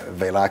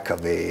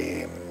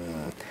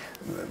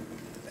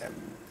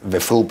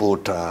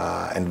throughput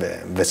and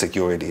the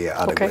security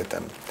adequate.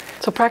 Okay.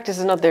 So practice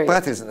is not there yet.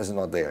 Practice is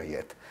not there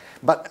yet.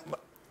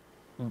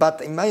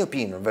 But in my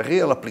opinion, the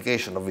real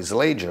application of these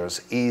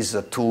ledgers is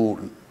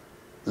to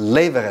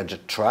leverage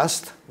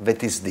trust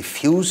that is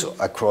diffuse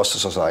across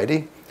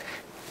society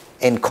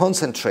and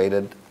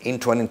concentrated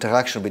into an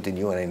interaction between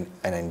you and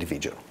an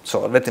individual.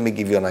 So let me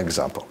give you an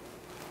example.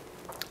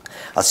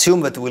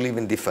 Assume that we live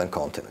in different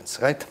continents,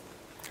 right?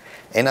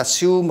 And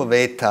assume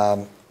that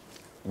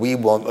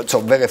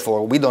so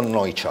therefore we don't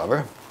know each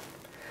other.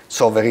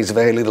 So there is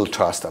very little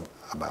trust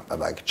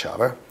about each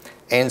other.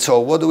 And so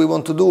what do we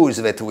want to do is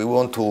that we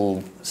want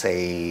to,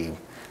 say,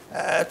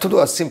 to do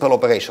a simple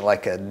operation,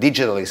 like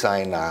digitally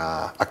sign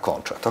a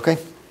contract, okay?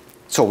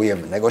 So we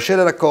have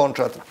negotiated a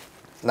contract.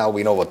 Now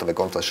we know what the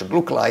contract should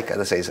look like.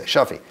 And I say,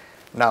 Shafi,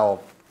 now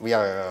we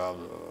are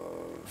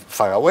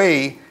far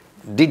away,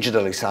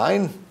 digitally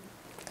sign,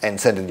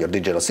 and send in your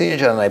digital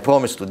signature, and I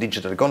promise to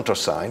digitally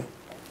countersign.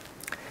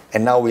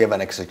 And now we have an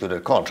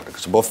executed contract,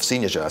 because both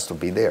signatures has to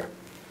be there.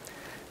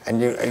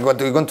 And what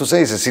you're going to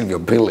say is, Silvio,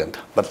 brilliant,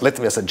 but let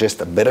me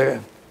suggest a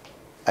better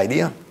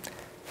idea.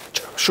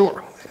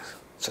 Sure.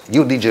 So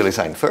you digitally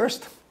sign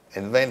first,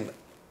 and then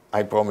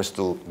I promise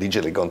to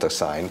digitally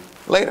countersign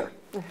later.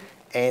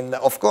 And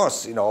of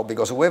course, you know,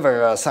 because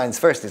whoever signs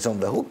first is on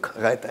the hook,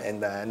 right?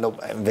 And no,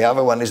 the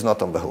other one is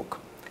not on the hook.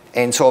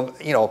 And so,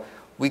 you know,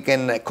 we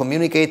can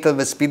communicate at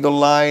the speed of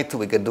light,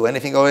 we can do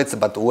anything of it,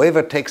 but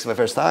whoever takes the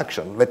first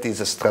action, that is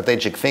a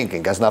strategic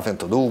thinking, has nothing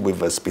to do with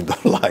the speed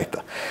of light.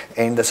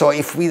 And so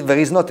if there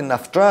is not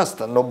enough trust,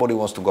 nobody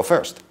wants to go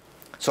first.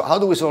 So how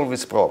do we solve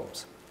these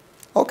problems?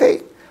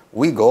 Okay,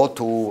 we go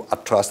to a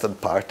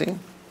trusted party,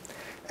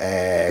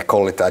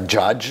 call it a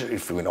judge,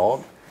 if we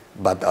know,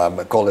 but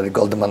call it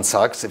Goldman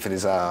Sachs if it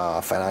is a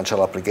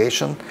financial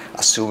application,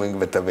 assuming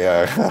that we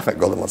are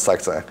Goldman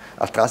Sachs are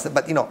trusted.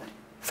 But you know,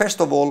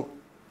 first of all,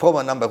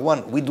 problem number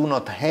one, we may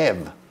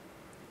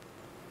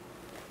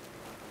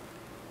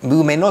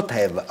not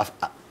have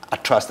a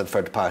trusted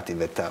third party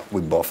that we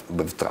both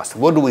trust.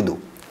 What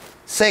do?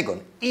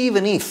 Second,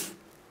 even if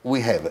we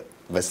have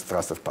this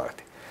trusted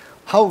party,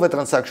 how the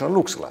transaction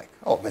looks like?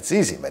 Oh, that's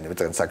easy. When the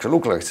transaction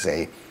looks like,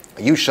 say,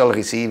 you shall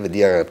receive,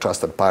 dear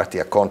trusted party,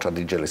 a contract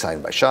digitally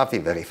signed by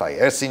Shafi, verify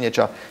her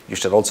signature. You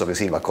shall also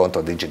receive a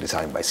contract digitally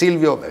signed by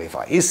Silvio,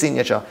 verify his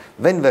signature.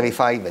 Then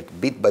verify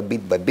that bit by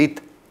bit,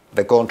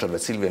 the contract that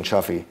Silvio and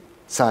Shafi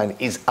sign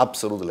is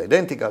absolutely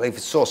identical. If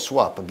it's so,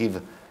 swap,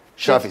 give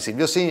Shafi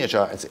Silvio's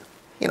signature, and say,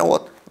 you know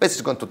what, this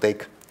is going to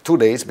take 2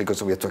 days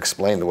because we have to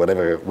explain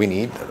whatever we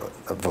need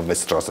for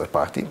this trusted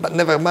party. But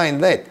never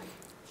mind that.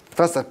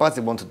 Trusted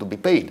party wanted to be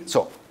paid.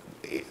 So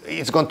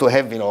it's going to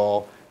have, you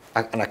know,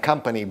 an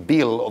accompanying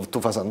bill of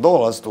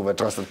 $2,000 to the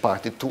trusted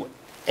party to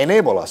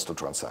enable us to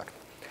transact.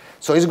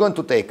 So it's going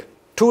to take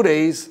 2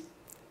 days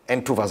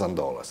and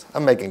 $2,000.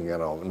 I'm making, you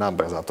know,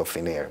 numbers out of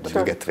thin air, but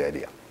you get the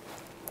idea.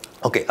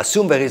 Okay,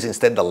 assume there is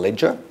instead a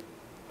ledger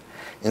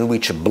in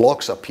which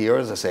blocks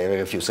appear, say,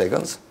 every few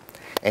seconds,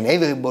 and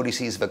everybody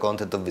sees the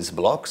content of these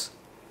blocks,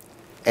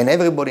 and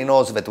everybody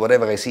knows that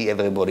whatever I see,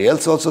 everybody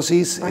else also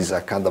sees, is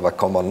a kind of a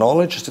common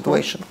knowledge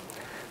situation.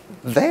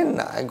 Then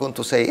I'm going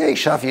to say, hey,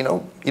 Shafi,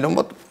 you know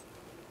what?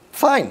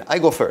 Fine, I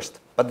go first.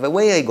 But the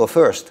way I go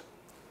first,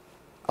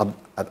 at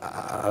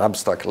an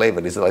abstract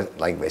level, is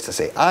like this. I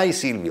say, I,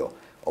 Silvio,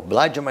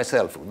 oblige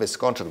myself with this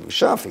contract with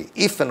Shafi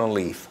if and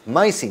only if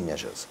my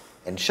signatures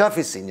and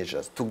Shafi's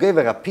signatures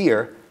together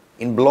appear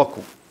in block,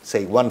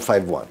 say,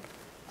 151.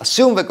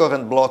 Assume the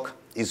current block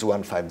is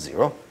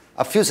 150.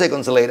 A few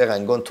seconds later,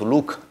 I'm going to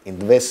look in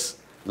this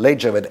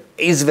ledger that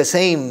is the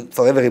same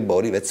for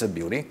everybody. That's the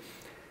beauty.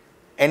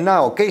 And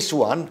now, case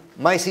one,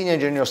 my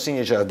signature and your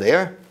signature are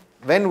there.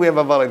 Then we have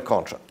a valid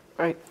contract.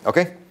 Right.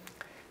 Okay?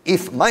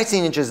 If my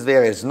signature is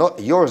there, is not,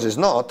 yours is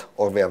not,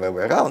 or the other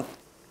way around,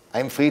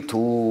 I'm free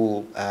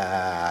to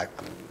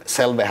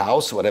sell the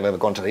house, whatever the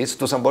contract is,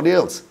 to somebody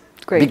else.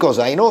 Great. Because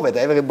I know that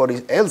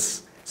everybody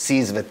else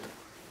sees that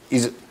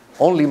is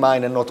only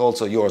mine and not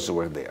also yours who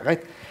were there,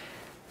 right?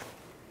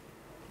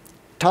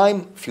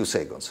 Time, few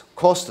seconds.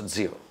 Cost,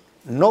 0.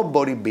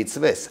 Nobody beats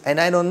this, and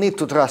I don't need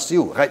to trust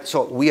you, right?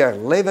 So we are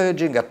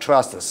leveraging a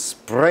trust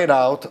spread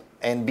out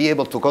and be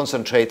able to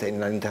concentrate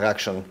in an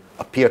interaction,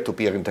 a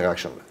peer-to-peer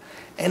interaction.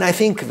 And I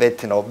think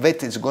that, you know,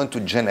 that is going to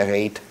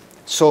generate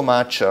so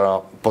much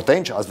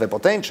potential, has the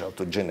potential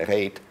to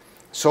generate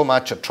so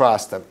much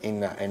trust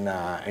in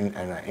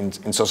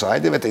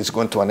society that is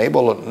going to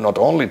enable not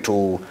only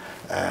to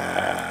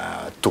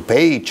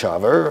pay each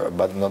other,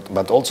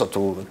 but also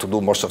to do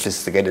more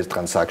sophisticated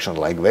transactions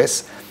like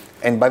this.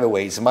 And by the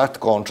way, smart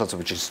contracts,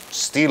 which is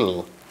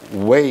still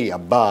way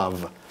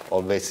above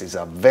all this, is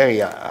a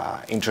very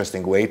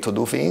interesting way to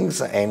do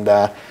things. And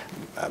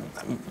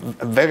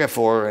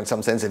therefore, in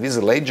some sense, these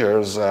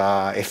ledgers,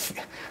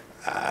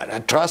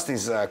 trust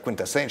is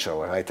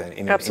quintessential, right,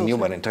 in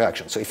human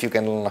interaction. So if you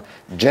can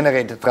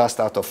generate trust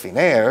out of thin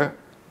air,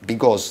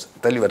 because,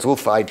 tell you the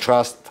truth, I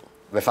trust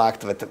the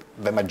fact that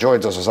the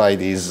majority of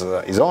society is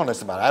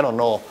honest, but I don't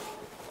know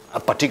a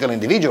particular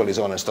individual is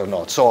honest or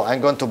not. So I'm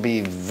going to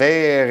be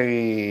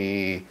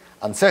very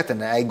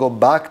uncertain. I go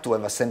back to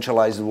a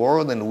centralized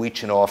world in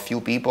which, you know, a few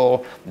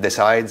people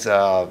decides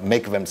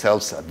make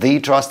themselves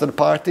the trusted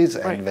parties,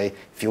 and they,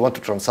 if you want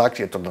to transact,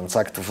 you have to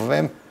transact for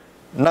them.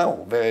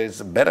 No, there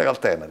is better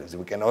alternatives.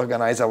 We can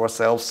organize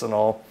ourselves, you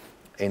know,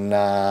 in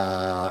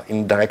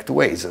direct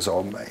ways.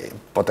 So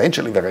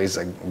potentially there is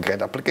a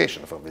great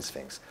application for these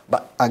things.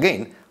 But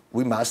again,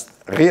 we must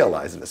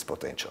realize this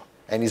potential.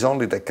 And it's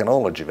only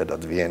technology that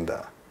at the end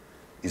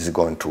is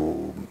going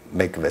to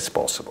make this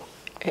possible.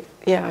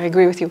 Yeah, I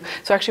agree with you.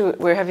 So actually,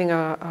 we're having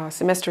a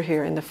semester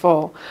here in the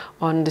fall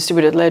on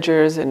distributed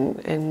ledgers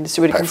and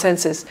distributed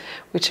consensus,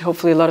 which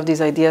hopefully a lot of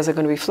these ideas are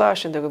going to be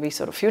flushed and there will be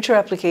sort of future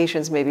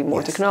applications, maybe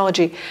more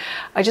technology.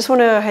 I just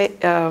want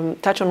to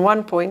touch on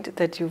one point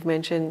that you've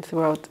mentioned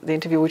throughout the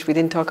interview, which we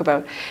didn't talk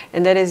about,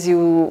 and that is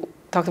you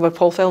talked about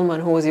Paul Feldman,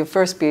 who was your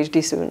first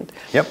PhD student.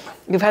 Yep.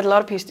 You've had a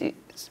lot of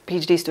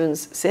PhD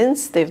students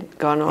since. They've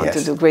gone on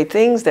to do great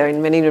things. They're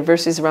in many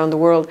universities around the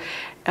world.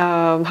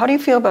 How do you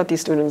feel about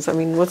these students? I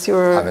mean, what's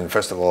your... I mean,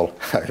 first of all,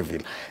 I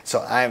feel...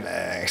 So I'm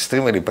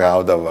extremely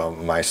proud of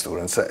my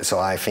students. So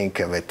I think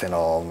that, you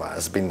know,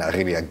 it's been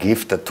really a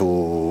gift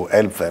to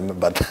help them,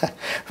 but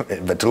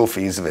the truth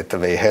is that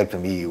they help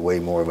me way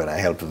more than I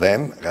help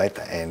them, right?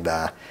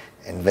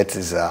 And that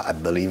is, I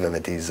believe,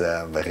 that is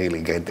a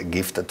really great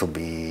gift to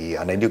be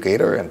an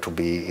educator and to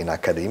be in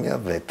academia,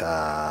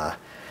 that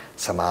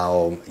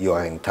somehow you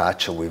are in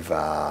touch with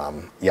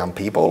young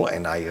people,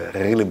 and I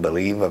really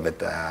believe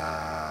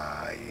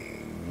that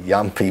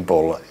young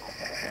people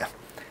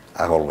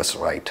are always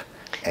right.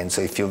 And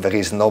so if there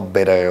is no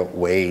better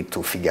way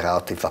to figure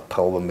out if a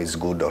problem is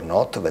good or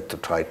not, than to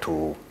try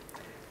to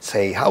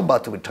say, how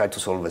about we try to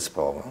solve this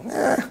problem?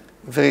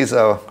 There is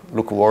a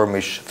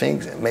lukewarmish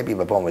thing, maybe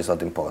the problem is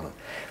not important.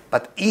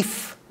 But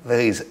if there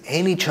is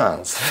any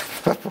chance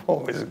the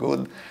problem is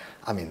good,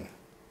 I mean,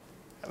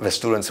 the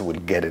students will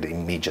get it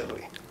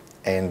immediately.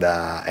 And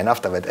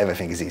after that,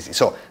 everything is easy.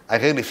 So I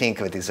really think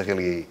that it's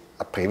really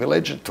a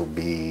privilege to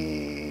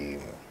be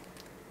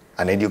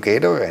an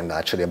educator and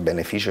actually a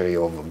beneficiary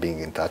of being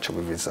in touch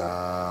with his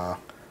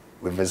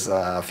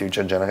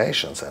future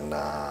generations. And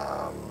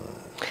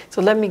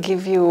so let me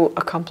give you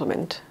a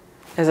compliment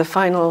as a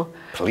final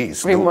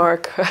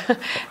remark,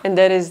 and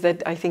that is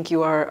that I think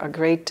you are a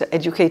great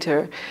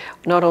educator,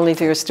 not only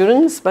to your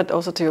students, but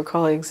also to your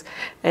colleagues.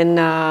 And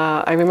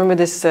I remember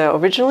this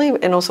originally,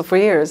 and also for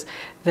years,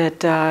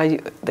 that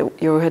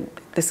you had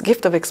this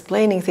gift of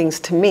explaining things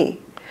to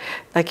me.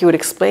 Like you would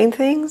explain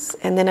things,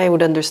 and then I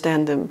would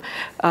understand them.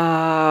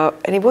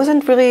 And it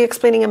wasn't really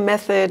explaining a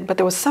method, but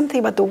there was something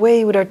about the way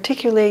you would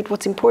articulate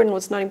what's important,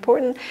 what's not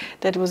important,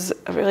 that was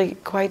really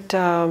quite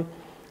a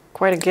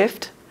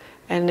gift.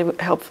 And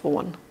a helpful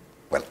one.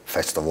 Well,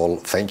 first of all,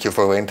 thank you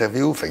for the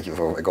interview. Thank you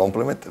for the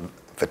compliment.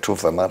 The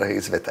truth of the matter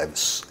is that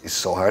it's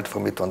so hard for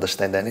me to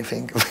understand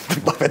anything.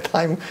 By the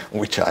time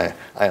which I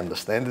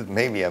understand it,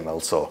 maybe I'm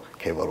also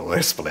capable of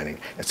explaining.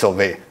 And so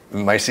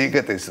my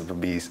secret is to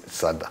be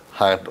so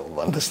hard of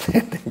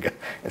understanding.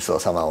 And so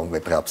somehow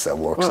perhaps that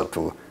works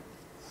to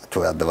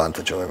the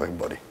advantage of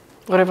everybody.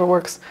 Whatever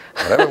works.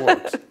 Whatever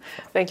works.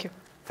 Thank you.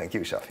 Thank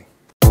you, Shafi.